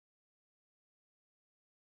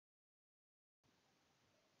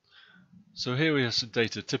So here we have some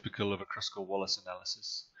data typical of a Kruskal Wallis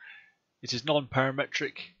analysis. It is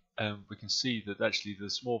non-parametric, and we can see that actually the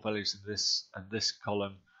small values in this and this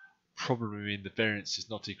column probably mean the variance is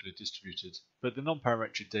not equally distributed. But the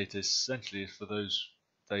non-parametric data essentially is for those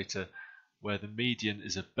data where the median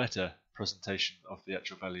is a better presentation of the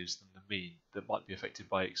actual values than the mean that might be affected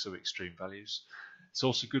by so extreme values. It's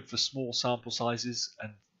also good for small sample sizes,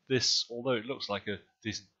 and this, although it looks like a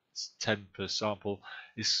decent 10 per sample,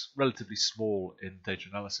 is relatively small in data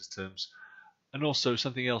analysis terms. And also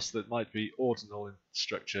something else that might be ordinal in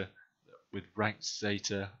structure with ranked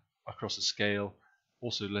data across a scale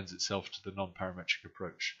also lends itself to the non-parametric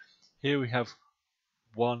approach. Here we have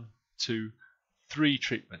 1, 2, 3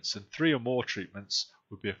 treatments, and 3 or more treatments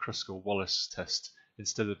would be a Kruskal Wallis test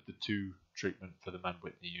instead of the 2 treatment for the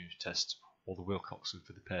Mann-Whitney test or the Wilcoxon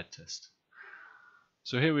for the paired test.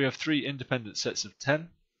 So here we have 3 independent sets of 10,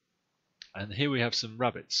 and here we have some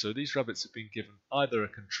rabbits. So these rabbits have been given either a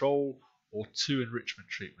control or 2 enrichment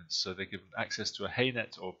treatments. So they're given access to a hay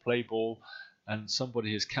net or a play ball, and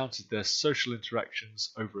somebody has counted their social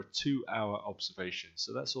interactions over a 2-hour observation.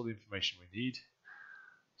 So that's all the information we need.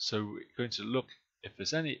 So we're going to look if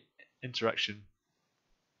there's any interaction.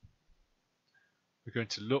 We're going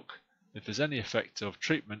to look if there's any effect of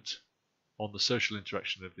treatment on the social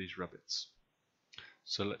interaction of these rabbits.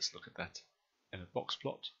 So let's look at that in a box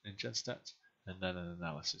plot in Genstat and then an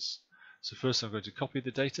analysis. So first I'm going to copy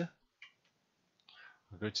the data.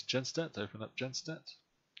 I'm going to Genstat, open up Genstat.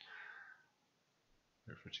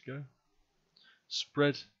 Wait for it to go.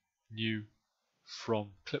 Spread new from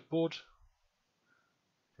clipboard.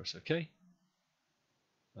 Press OK.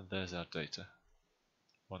 And there's our data.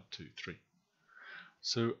 1, 2, 3.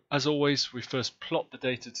 So as always, we first plot the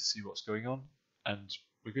data to see what's going on, and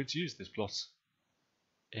we're going to use this plot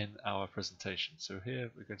in our presentation. So here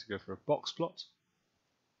we're going to go for a box plot,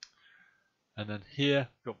 and then here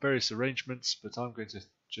we've got various arrangements, but I'm going to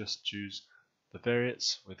just choose the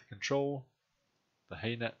variates with the control, the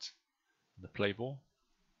hay net, and the play ball.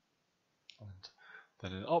 And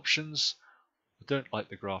then in options, I don't like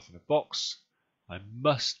the graph in a box. I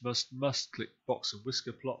must click box and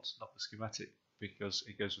whisker plot, not the schematic, because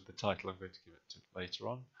it goes with the title I'm going to give it to later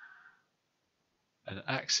on. An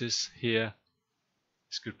axis here,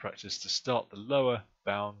 it's good practice to start the lower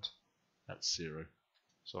bound at 0.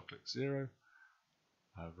 So I'll click 0,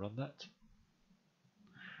 I'll run that,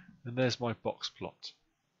 and there's my box plot.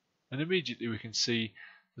 And immediately we can see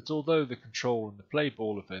that although the control and the play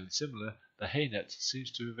ball are fairly similar, the hay net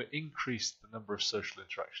seems to have increased the number of social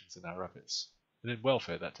interactions in our rabbits. And in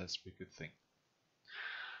welfare that tends to be a good thing.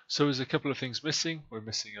 So there's a couple of things missing. We're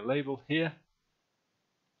missing a label here.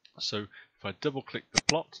 So if I double click the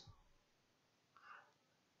plot,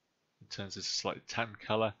 it turns into a slightly tan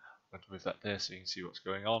colour. I'm going to move that there so you can see what's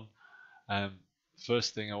going on.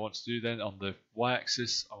 First thing I want to do then, on the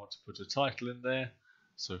y-axis, I want to put a title in there.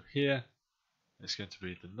 So here it's going to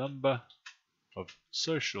be the number of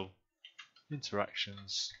social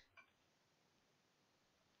interactions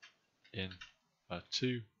in a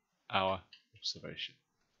 2-hour observation.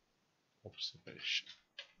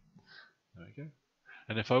 There we go.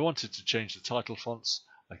 And if I wanted to change the title fonts,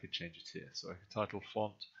 I could change it here. So I can title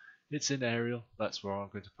font, it's in Arial, that's where I'm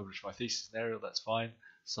going to publish my thesis in Arial, that's fine.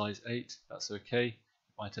 Size 8, that's okay. It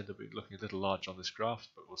might end up looking a little large on this graph,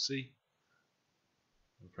 but we'll see.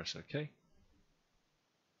 We'll press OK.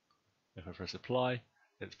 If I press apply,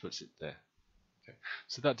 it puts it there. Okay.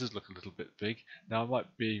 So that does look a little bit big. Now I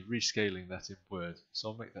might be rescaling that in Word, so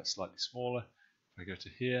I'll make that slightly smaller. If I go to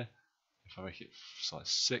here, if I make it size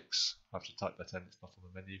 6, I have to type that in, it's not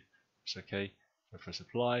on the menu. It's okay. If I press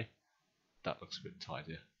apply, that looks a bit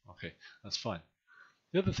tidier. Okay, that's fine.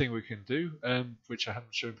 The other thing we can do, which I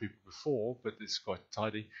haven't shown people before, but it's quite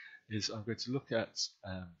tidy, is I'm going to look at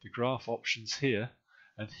the graph options here,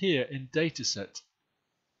 and here in dataset,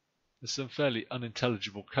 there's some fairly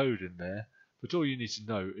unintelligible code in there, but all you need to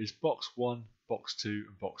know is box 1, box 2,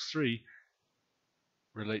 and box 3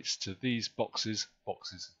 relates to these boxes,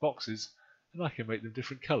 boxes, and boxes, and I can make them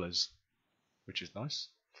different colours, which is nice.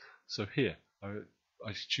 So here,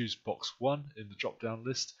 I choose box 1 in the drop-down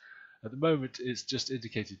list. At the moment, it's just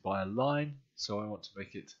indicated by a line, so I want to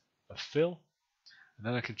make it a fill, and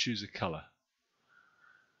then I can choose a colour.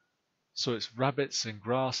 So it's rabbits and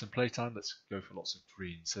grass and playtime. Let's go for lots of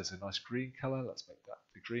green. So there's a nice green colour. Let's make that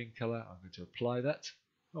the green colour. I'm going to apply that.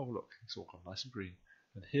 Oh look, it's all gone nice and green.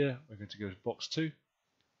 And here we're going to go to box 2.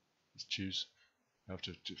 Let's choose. I have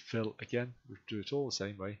to fill again. We do it all the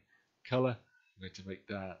same way. Colour. I'm going to make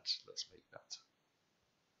that. Let's make that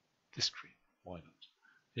this green. Why not?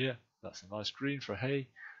 Here, that's a nice green for hay.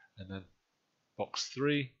 And then box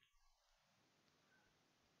 3.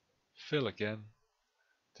 fill again,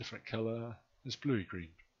 different colour, it's bluey green,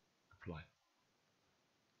 apply.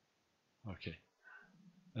 Okay,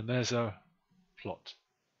 and there's our plot.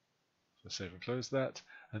 So save and close that,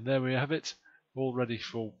 and there we have it, all ready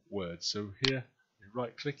for Word. So here we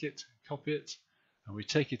right click it, copy it, and we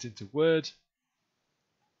take it into Word.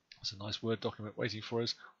 It's a nice Word document waiting for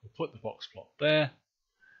us. We'll put the box plot there,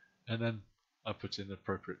 and then I put in the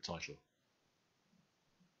appropriate title.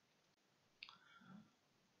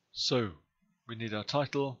 So we need our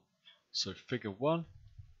title, so figure 1,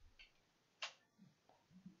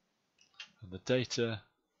 and the data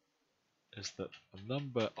is that the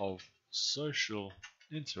number of social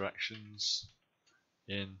interactions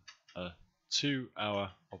in a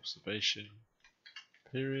 2-hour observation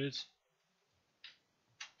period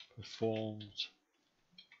performed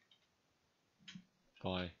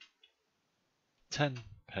by 10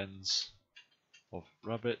 pens of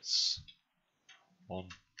rabbits on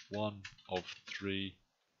 1 of 3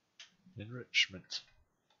 enrichment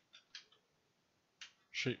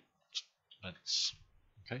treatments.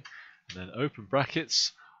 Okay, and then open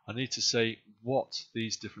brackets, I need to say what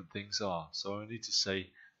these different things are. So I need to say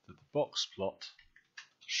that the box plot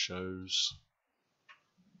shows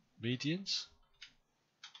medians,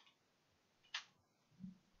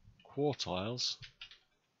 quartiles,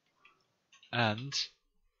 and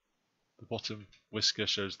the bottom whisker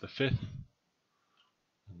shows the 5th,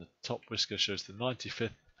 and the top whisker shows the 95th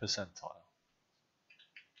percentile.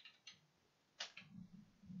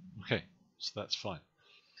 Okay, so that's fine.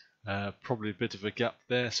 Probably a bit of a gap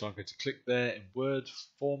there, so I'm going to click there in Word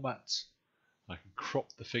format. I can crop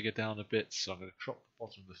the figure down a bit, so I'm going to crop the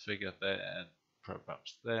bottom of the figure there and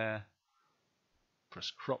perhaps there.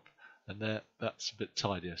 Press crop, and there, that's a bit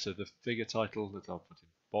tidier. So the figure title that I'll put in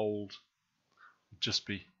bold will just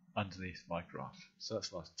be underneath my graph. So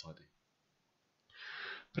that's nice and tidy.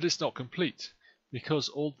 But it's not complete, because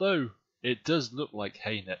although it does look like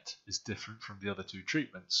HayNet is different from the other 2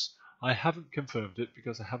 treatments, I haven't confirmed it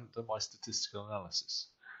because I haven't done my statistical analysis.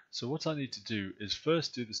 So what I need to do is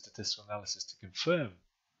first do the statistical analysis to confirm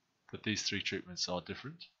that these 3 treatments are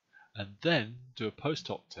different, and then do a post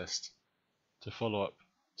hoc test to follow up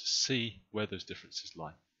to see where those differences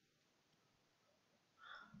lie.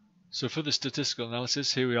 So for the statistical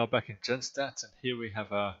analysis, here we are back in Genstat, and here we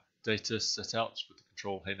have our data set out with the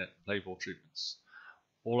control, HayNet, and Playball treatments.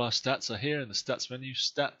 All our stats are here in the stats menu,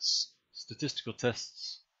 stats, statistical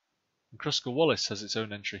tests, and Kruskal Wallis has its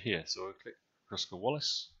own entry here. So I'll click Kruskal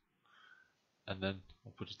Wallis, and then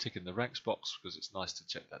I'll put a tick in the ranks box because it's nice to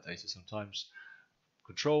check that data sometimes.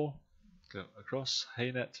 Control, go across,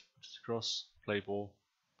 HayNet, put it across, Playball,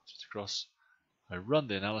 put it across. I run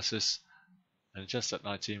the analysis, and just at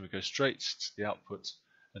 19 we go straight to the output,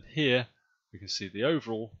 and here we can see the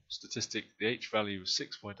overall statistic, the H value is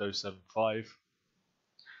 6.075,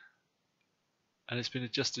 and it's been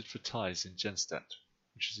adjusted for ties in Genstat,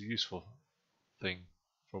 which is a useful thing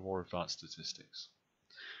for more advanced statistics.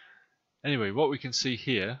 Anyway, what we can see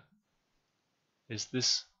here is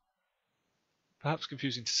this, perhaps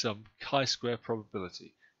confusing to some, chi-square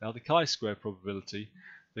probability. Now the chi-square probability,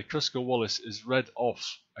 the Kruskal Wallis is read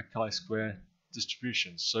off a chi-square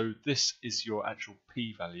distribution, so this is your actual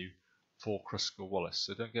p-value for Kruskal Wallis,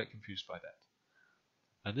 so don't get confused by that.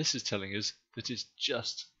 And this is telling us that it's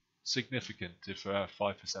just significant if our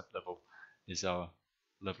 5% level is our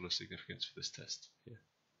level of significance for this test here.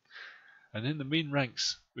 And in the mean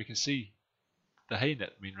ranks, we can see the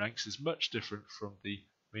HayNet mean ranks is much different from the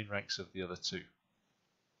mean ranks of the other 2.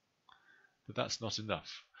 But that's not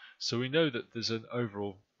enough. So we know that there's an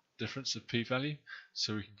overall difference of p-value,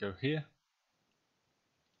 so we can go here,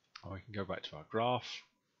 and we can go back to our graph,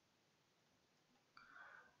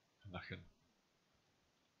 and I can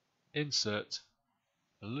insert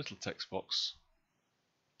a little text box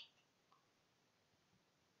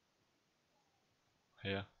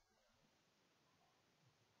here,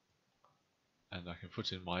 and I can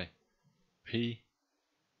put in my p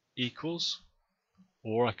equals,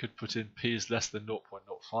 or I could put in p is less than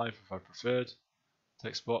 0.05 if I preferred.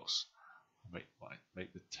 Text box, I'll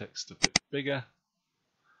make the text a bit bigger,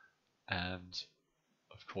 and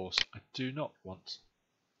of course I do not want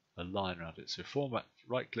a line around it, so format,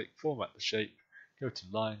 right click, format the shape, go to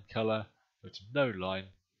line, color, go to no line,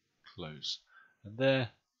 close, and there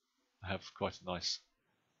I have quite a nice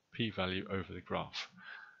p-value over the graph.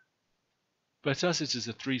 But as it is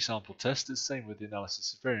a 3-sample test, it's the same with the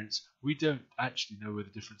analysis of variance, we don't actually know where the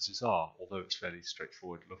differences are, although it's fairly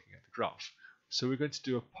straightforward looking at the graph. So we're going to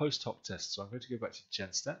do a post hoc test, so I'm going to go back to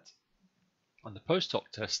Genstat, and the post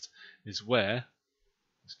hoc test is where,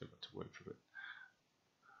 let's go back to Word for a bit,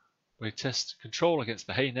 we test control against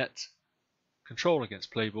the HayNet, control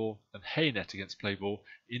against playball and haynet against playball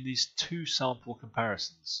in these two sample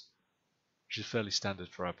comparisons, which is fairly standard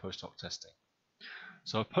for our post hoc testing.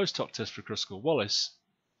 So our post hoc test for Kruskal Wallis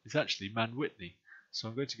is actually Mann-Whitney. So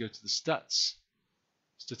I'm going to go to the stats,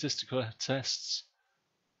 statistical tests,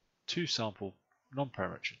 two sample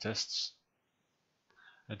non-parametric tests,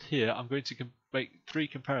 and here I'm going to make three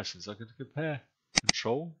comparisons. I'm going to compare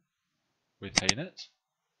control with haynet,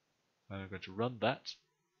 and I'm going to run that,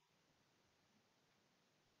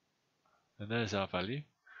 and there's our value.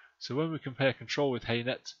 So when we compare control with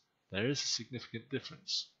haynet, there is a significant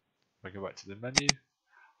difference. If I go back to the menu,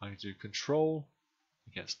 I'm going to do control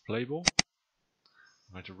against playball.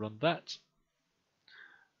 I'm going to run that.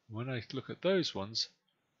 When I look at those ones,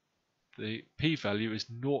 the p-value is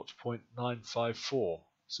 0.954.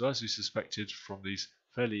 So as we suspected from these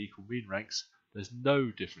fairly equal mean ranks, there's no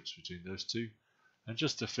difference between those two. And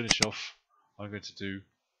just to finish off, I'm going to do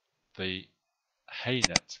the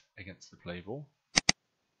haynet against the playball.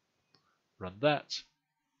 Run that.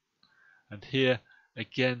 And here,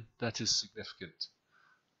 again, that is significant.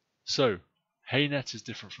 So, haynet is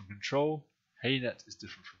different from control, haynet is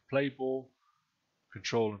different from playball,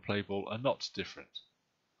 control and playball are not different.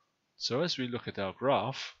 So as we look at our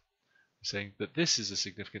graph, we're saying that this is a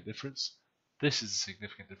significant difference, this is a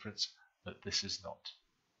significant difference, but this is not.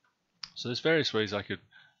 So there's various ways I could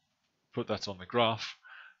put that on the graph,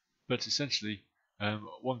 but essentially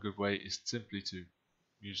one good way is simply to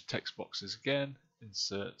use text boxes again,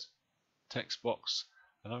 insert text box,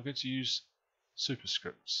 and I'm going to use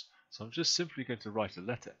superscripts. So I'm just simply going to write a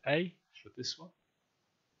letter A for this one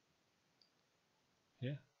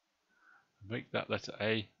here, and make that letter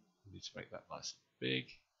A. We need to make that nice and big.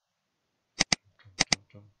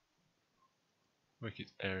 Make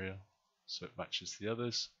it Arial so it matches the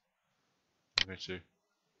others. I'm going to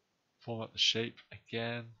format the shape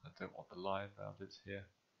again. I don't want the line around it here.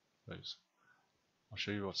 I'll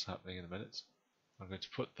show you what's happening in a minute. I'm going to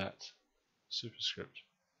put that superscript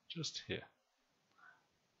just here.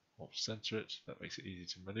 I'll center it, that makes it easy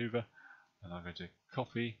to maneuver, and I'm going to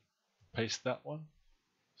copy and paste that one.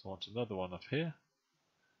 So I want another one up here,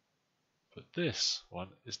 but this one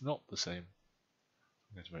is not the same.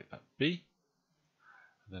 I'm going to make that B,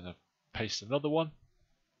 and then I paste another one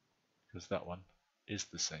because that one is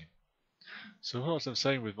the same. So what I'm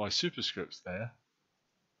saying with my superscripts there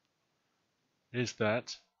is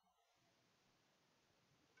that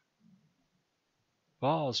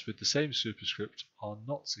bars with the same superscript are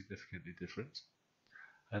not significantly different,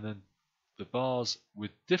 and then the bars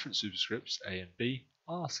with different superscripts, A and B,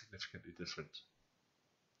 are significantly different.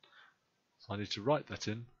 So I need to write that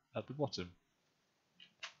in at the bottom.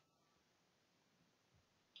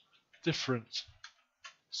 Different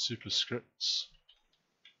superscripts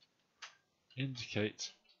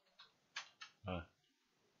indicate a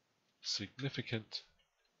significant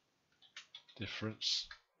difference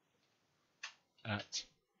at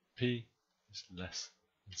p is less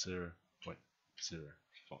than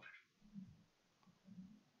 0.05.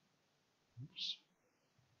 Oops.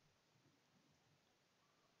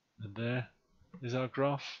 And there is our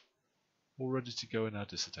graph, all ready to go in our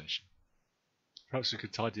dissertation. Perhaps we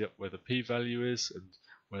could tidy up where the p-value is and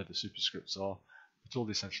where the superscripts are, but all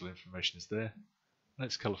the essential information is there, and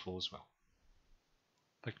it's colourful as well.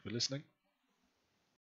 Thank you for listening.